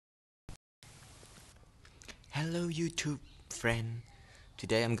Hello YouTube friend.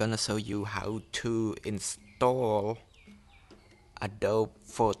 Today I'm gonna show you how to install Adobe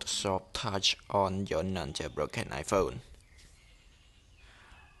Photoshop Touch on your non-jailbroken iPhone.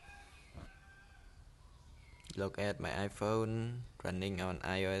 Look at my iPhone running on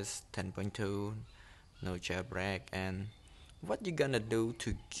iOS 10.2, no jailbreak, and what you gonna do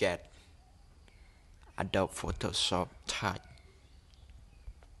to get Adobe Photoshop Touch?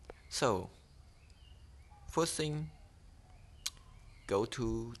 So, first thing, go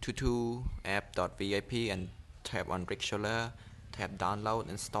to app.vip and tap on regular, tap download,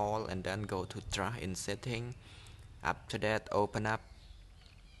 install, and then go to try in setting. After that, open up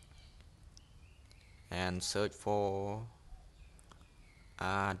and search for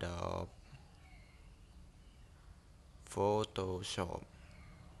Adobe Photoshop.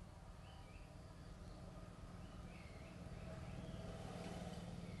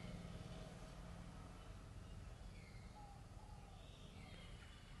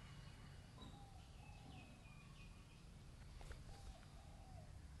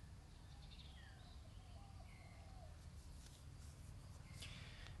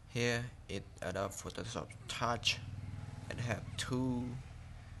 Here it Adobe Photoshop Touch. It have two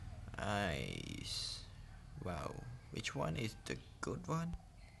eyes. Wow, which one is the good one?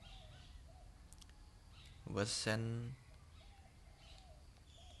 Version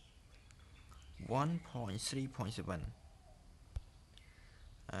 1.3.7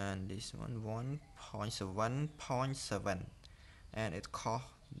 and this one 1.7.7 and it cost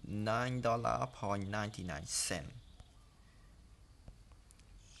 $9.99.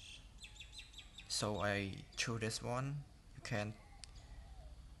 So I choose this one. You can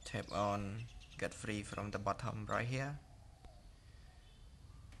tap on get free from the bottom right here.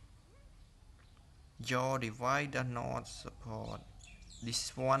 Your device does not support.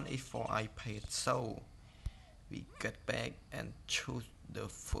 This one is for iPad, so we get back and choose the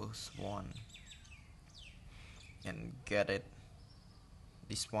first one and get it.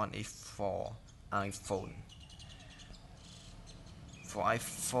 This one is for iPhone. For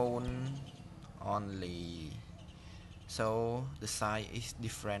iPhone only. So the size is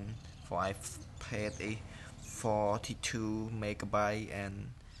different. For iPad is 42 megabyte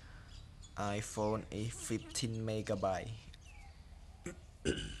and iPhone is 15 megabyte.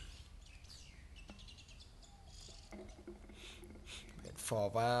 Wait for a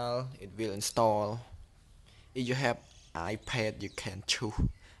while, it will install. If you have iPad, you can choose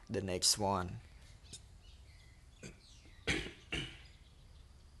the next one.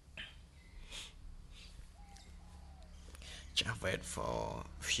 Just wait for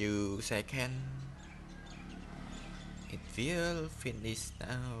a few seconds. It will finish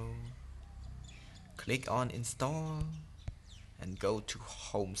now. Click on install and go to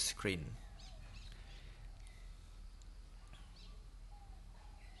home screen.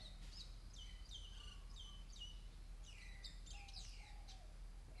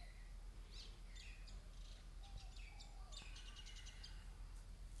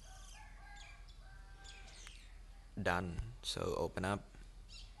 Done. So open up.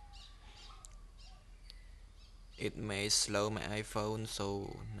 It may slow my iPhone,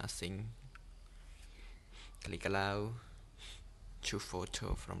 so nothing. Click allow. Choose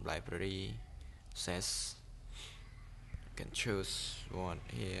photo from library. Says you can choose one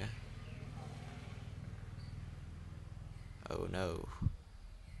here. Oh no.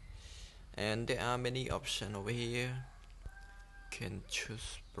 And there are many options over here. Can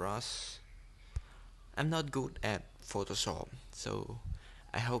choose brush. I'm not good at Photoshop, so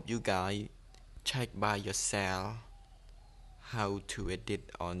I hope you guys check by yourself how to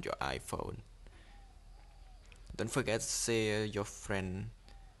edit on your iPhone. Don't forget to share your friend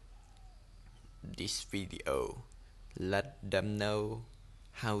this video. Let them know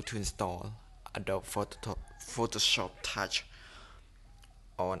how to install Adobe Photoshop Touch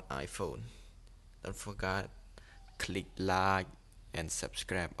on iPhone. Don't forget click like and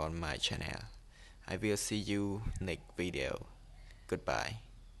subscribe on my channel. I will see you next video. Goodbye.